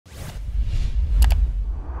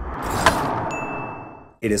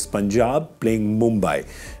It is Punjab playing Mumbai.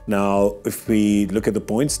 Now, if we look at the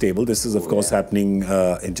points table, this is of course happening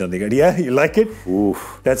in Chandigarh. Yeah, you like it?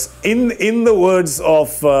 Oof. That's in the words of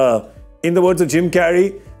Jim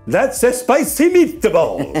Carrey. That's a spicy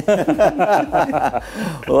meatball.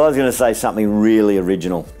 Well, I was going to say something really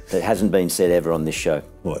original that hasn't been said ever on this show.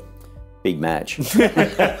 What? Big match.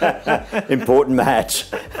 Important match.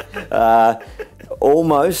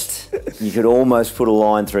 You could almost put a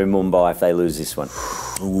line through Mumbai if they lose this one.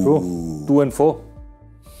 Ooh. 2-4.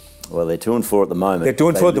 Well, they're 2-4 at the moment. They're 2-4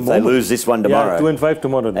 at the moment. If they lose this one tomorrow. Yeah, 2-5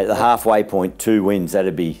 tomorrow. At the halfway point, 2 wins.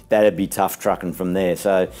 That'd be tough trucking from there.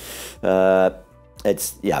 So, the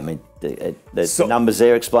numbers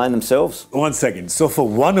there explain themselves. 1 second. So for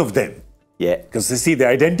one of them, because you see they're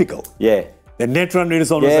identical. Yeah. The net run rate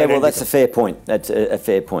is almost identical. Yeah, well, that's a fair point. That's a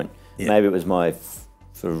fair point. Yeah. Maybe it was my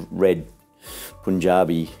sort of red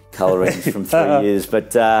Punjabi colourings from 3 years,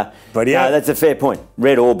 but yeah, no, that's a fair point.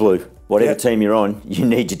 Red or blue, whatever team you're on, you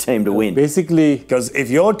need your team to win. Basically, because if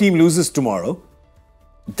your team loses tomorrow,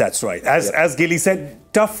 that's right. As Gilly said,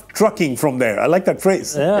 tough trucking from there. I like that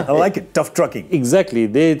phrase. Yeah. I like it. Tough trucking. Exactly.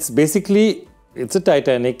 It's a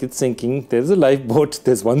Titanic. It's sinking. There's a lifeboat.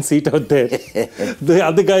 There's one seat out there. The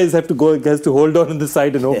other guys has to hold on the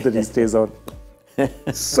side and hope that he stays on.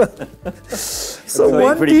 So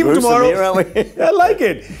one team tomorrow. Here, aren't we? I like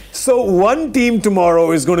it. So one team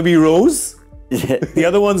tomorrow is going to be Rose. The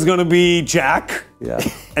other one's going to be Jack. Yeah.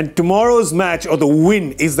 And tomorrow's match or the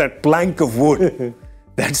win is that plank of wood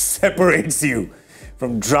that separates you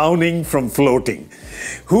from drowning, from floating.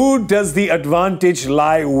 Who does the advantage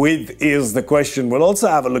lie with is the question. We'll also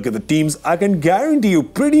have a look at the teams. I can guarantee you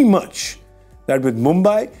pretty much that with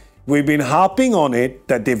Mumbai, we've been harping on it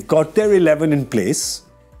that they've got their 11 in place.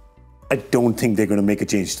 I don't think they're going to make a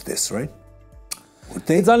change to this, right? Would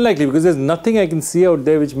they? It's unlikely because there's nothing I can see out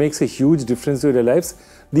there which makes a huge difference to their lives.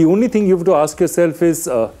 The only thing you have to ask yourself is,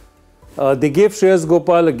 they gave Shreyas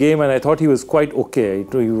Gopal a game and I thought he was quite okay.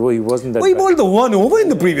 He wasn't that Well, he bad. bowled the one over in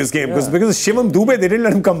the previous game because of Shivam Dubey, they didn't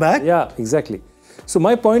let him come back. Yeah, exactly. So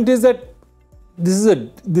my point is that this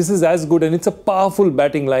is as good and it's a powerful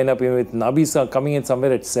batting lineup with Nabi coming in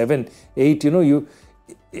somewhere at 7, 8, 8.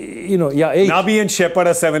 Nabi and Shepherd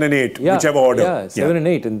are 7 and 8, whichever order. Yeah, 7 and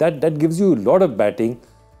 8 and that gives you a lot of batting.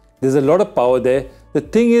 There's a lot of power there. The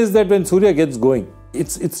thing is that when Surya gets going,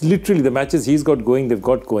 it's literally the matches he's got going, they've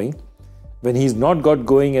got going. When he's not got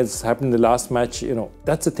going, as happened in the last match,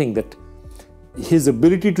 that's the thing, that his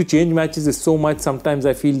ability to change matches is so much. Sometimes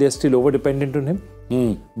I feel they're still over-dependent on him.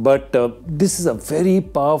 But this is a very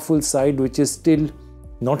powerful side which is still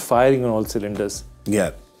not firing on all cylinders.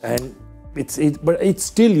 Yeah. And but it's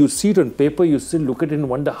still, you see it on paper, you still look at it and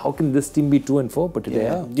wonder, how can this team be 2-4? But they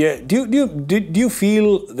are. Yeah. Do you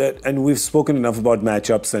feel that, and we've spoken enough about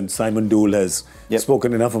matchups and Simon Dool has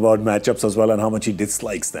spoken enough about matchups as well and how much he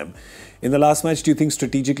dislikes them. In the last match, do you think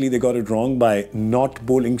strategically they got it wrong by not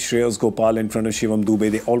bowling Shreyas Gopal in front of Shivam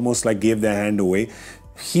Dubey? They almost like gave their hand away.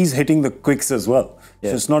 He's hitting the quicks as well. So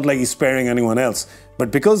it's not like he's sparing anyone else.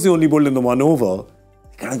 But because they only bowled in the one over,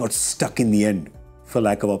 they kind of got stuck in the end for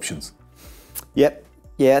lack of options. Yep.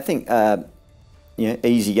 Yeah, I think,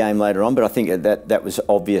 easy game later on, but I think that was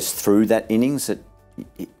obvious through that innings that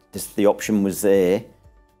the option was there.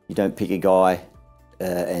 You don't pick a guy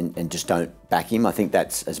and just don't back him. I think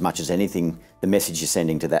that's, as much as anything, the message you're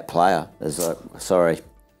sending to that player is like, sorry,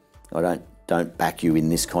 I don't back you in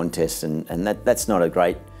this contest, and that's not a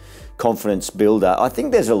great confidence builder. I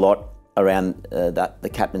think there's a lot around the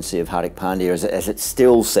captaincy of Hardik Pandya as it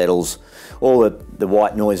still settles, all the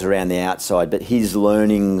white noise around the outside, but his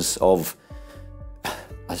learnings of,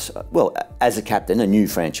 well, as a captain, a new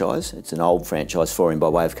franchise, it's an old franchise for him by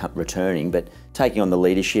way of returning, but taking on the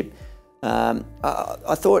leadership,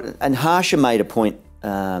 I thought, and Harsha made a point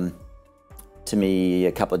to me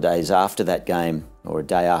a couple of days after that game, or a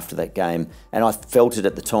day after that game, and I felt it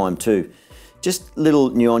at the time too. Just little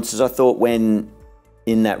nuances. I thought when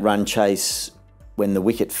in that run chase, when the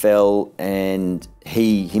wicket fell and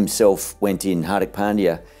he himself went in, Hardik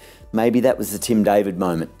Pandya, maybe that was the Tim David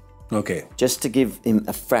moment. Okay. Just to give him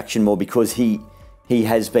a fraction more, because he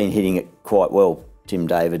has been hitting it quite well, Tim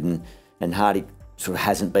David, and Hardik sort of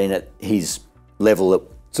hasn't been at his level.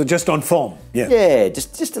 So just on form, Yeah,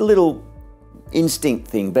 just a little instinct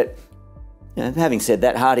thing. But having said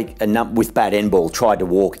that, Hardik, with bat end ball, tried to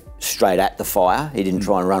walk straight at the fire. He didn't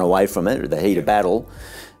try and run away from it, or the heat of battle.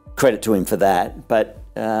 Credit to him for that. But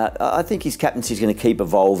I think his captaincy is going to keep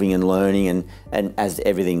evolving and learning, and as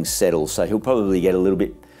everything settles. So he'll probably get a little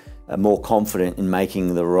bit more confident in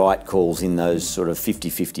making the right calls in those sort of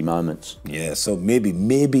 50-50 moments. Yeah, so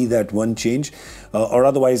maybe that one change, or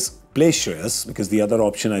otherwise play Shreyas, because the other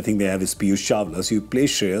option I think they have is Piyush Chawla. So you play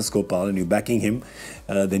Shreyas Gopal and you're backing him,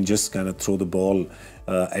 then just kind of throw the ball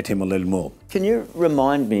at him a little more. Can you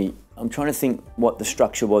remind me, I'm trying to think what the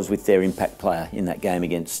structure was with their impact player in that game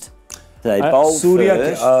against... They bowled Surya,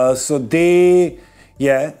 first. so they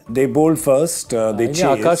bowled first, they chased.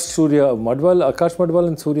 Akash Madwal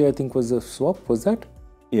and Surya, I think, was the swap, was that?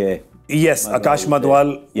 Yeah. Yes, Akash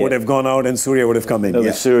Madwal would have gone out and Surya would have come in. It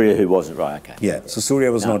was Surya who wasn't, right, okay. Yeah, so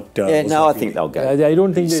Surya was not... I think they'll go. I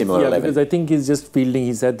don't think similar 11. Because I think he's just fielding.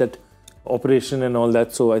 He's had that operation and all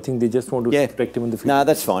that, so I think they just want to protect him in the field. No,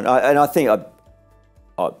 that's fine. I think,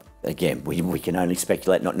 again, we can only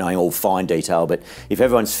speculate, not knowing all fine detail, but if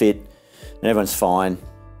everyone's fit and everyone's fine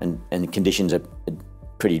and the conditions are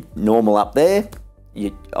pretty normal up there,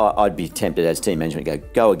 I'd be tempted as team management to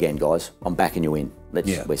go again, guys. I'm backing you in.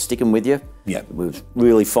 We're sticking with you. Yeah. It was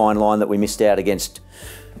really fine line that we missed out against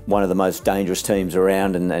one of the most dangerous teams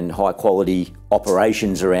around and high quality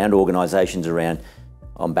operations around, organisations around.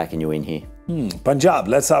 I'm backing you in here. Punjab,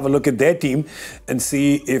 let's have a look at their team and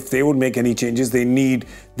see if they would make any changes. They need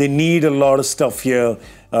a lot of stuff here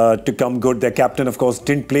to come good. Their captain, of course,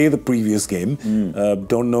 didn't play the previous game.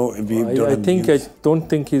 Don't know if we I don't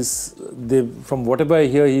think he's... From whatever I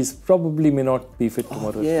hear, he's probably may not be fit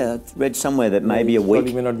tomorrow. Yeah, I read somewhere that maybe a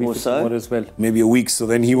week may not be or fit so. Tomorrow as well. Maybe a week, so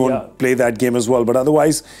then he won't play that game as well. But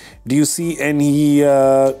otherwise, do you see any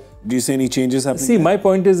changes happening? See, my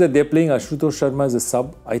point is that they're playing Ashutosh Sharma as a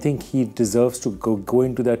sub. I think he deserves to go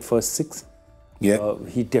into that first six. Yeah.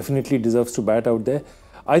 He definitely deserves to bat out there.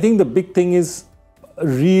 I think the big thing is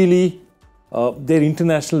really their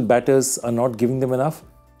international batters are not giving them enough.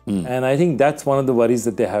 And I think that's one of the worries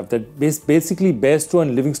that they have. That basically Bairstow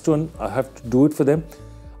and Livingstone have to do it for them.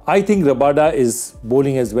 I think Rabada is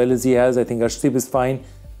bowling as well as he has. I think Arshdeep is fine.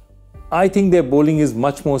 I think their bowling is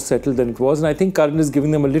much more settled than it was. And I think Curran is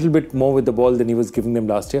giving them a little bit more with the ball than he was giving them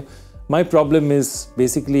last year. My problem is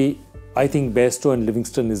basically, I think Bairstow and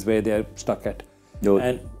Livingstone is where they are stuck at.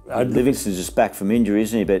 Livingston's just back from injury,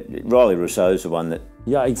 isn't he? But Riley Rousseau's the one that...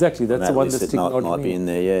 Yeah, exactly. That's the one that's sticking out to me. Might be in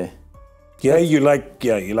there, yeah. Yeah, you like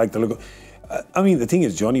the look. I mean, the thing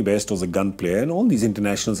is, Johnny Bairstow's a gun player, and all these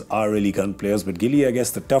internationals are really gun players. But Gilly, I guess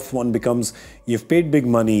the tough one becomes, you've paid big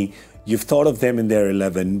money, you've thought of them in their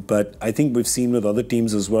 11, but I think we've seen with other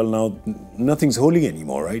teams as well now, nothing's holy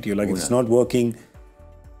anymore, right? You're like, if it's not working,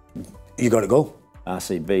 you got to go.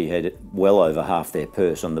 RCB had well over half their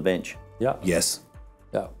purse on the bench. Yeah. Yes.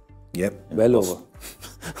 Yeah. Yep. Well over.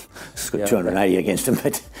 Got 280 against them,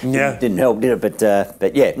 but yeah, didn't help, did it?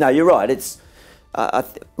 But yeah, no, you're right. It's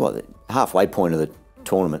the halfway point of the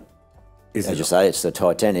tournament. As you say, it's the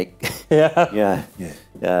Titanic. Yeah.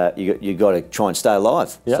 You got to try and stay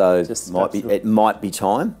alive. Yeah, so it might be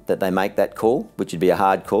time that they make that call, which would be a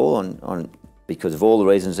hard call on because of all the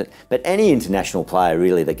reasons. But any international player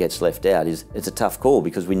really that gets left out it's a tough call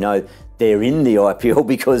because we know they're in the IPL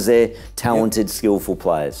because they're talented, skillful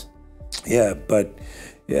players. Yeah, but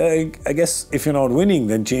I guess if you're not winning,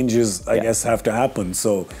 then changes, I guess, have to happen.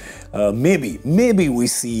 So maybe we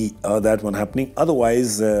see that one happening.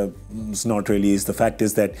 Otherwise, it's not really. The fact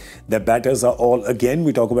is that the batters are all, again,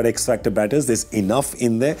 we talk about X-factor batters. There's enough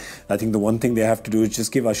in there. I think the one thing they have to do is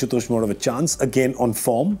just give Ashutosh more of a chance, again, on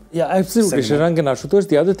form. Yeah, absolutely, Shreyas and Ashutosh.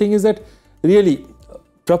 The other thing is that, really,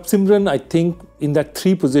 Prabsimran, I think, in that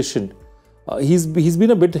 3 position, he's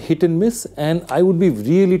been a bit hit and miss, and I would be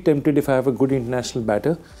really tempted if I have a good international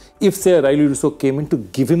batter, if say Riley Rousseau came in, to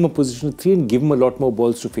give him a position of 3 and give him a lot more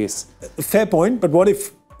balls to face. Fair point, but what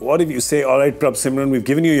if you say, all right, Prabsimran, we've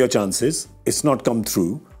given you your chances, it's not come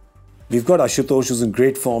through. We've got Ashutosh who's in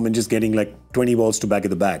great form and just getting like 20 balls to back of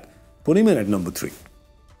the bag. Put him in at number 3.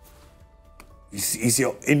 He's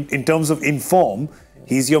your, in terms of inform,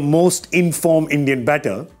 he's your most informed Indian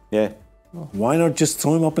batter. Yeah. Why not just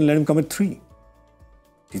throw him up and let him come at 3? Do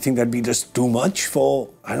you think that'd be just too much for...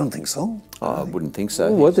 I don't think so. I wouldn't think so.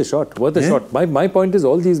 Worth a shot. My point is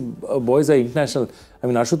all these boys are international. I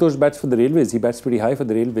mean, Ashutosh bats for the Railways. He bats pretty high for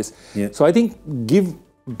the Railways. Yeah. So I think give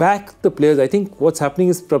back the players. I think what's happening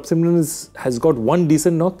is Prabsimran has got one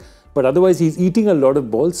decent knock, but otherwise he's eating a lot of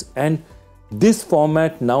balls. And this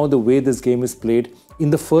format, now the way this game is played, in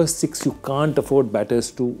the first 6, you can't afford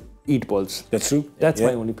batters to eat balls. That's true. That's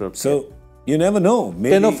my only problem. So... You never know.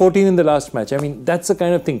 Maybe 10 or 14 in the last match. I mean, that's the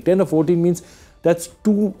kind of thing. 10 or 14 means that's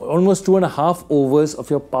almost 2.5 overs of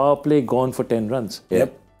your power play gone for 10 runs.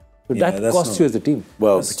 Yep. So that costs you as a team.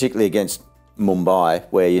 Well, particularly against Mumbai,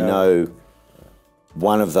 where you know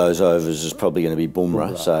one of those overs is probably going to be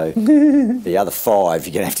Bumrah. So the other 5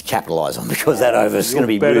 you're going to have to capitalise on, because that over is going to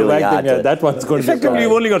be really hard. That one's going to be effectively,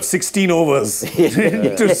 you've only got 16 overs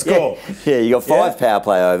to score. Yeah, you got 5 power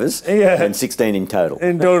play overs and 16 in total.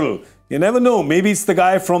 In total. You never know. Maybe it's the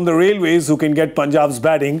guy from the Railways who can get Punjab's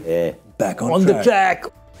batting back on the track.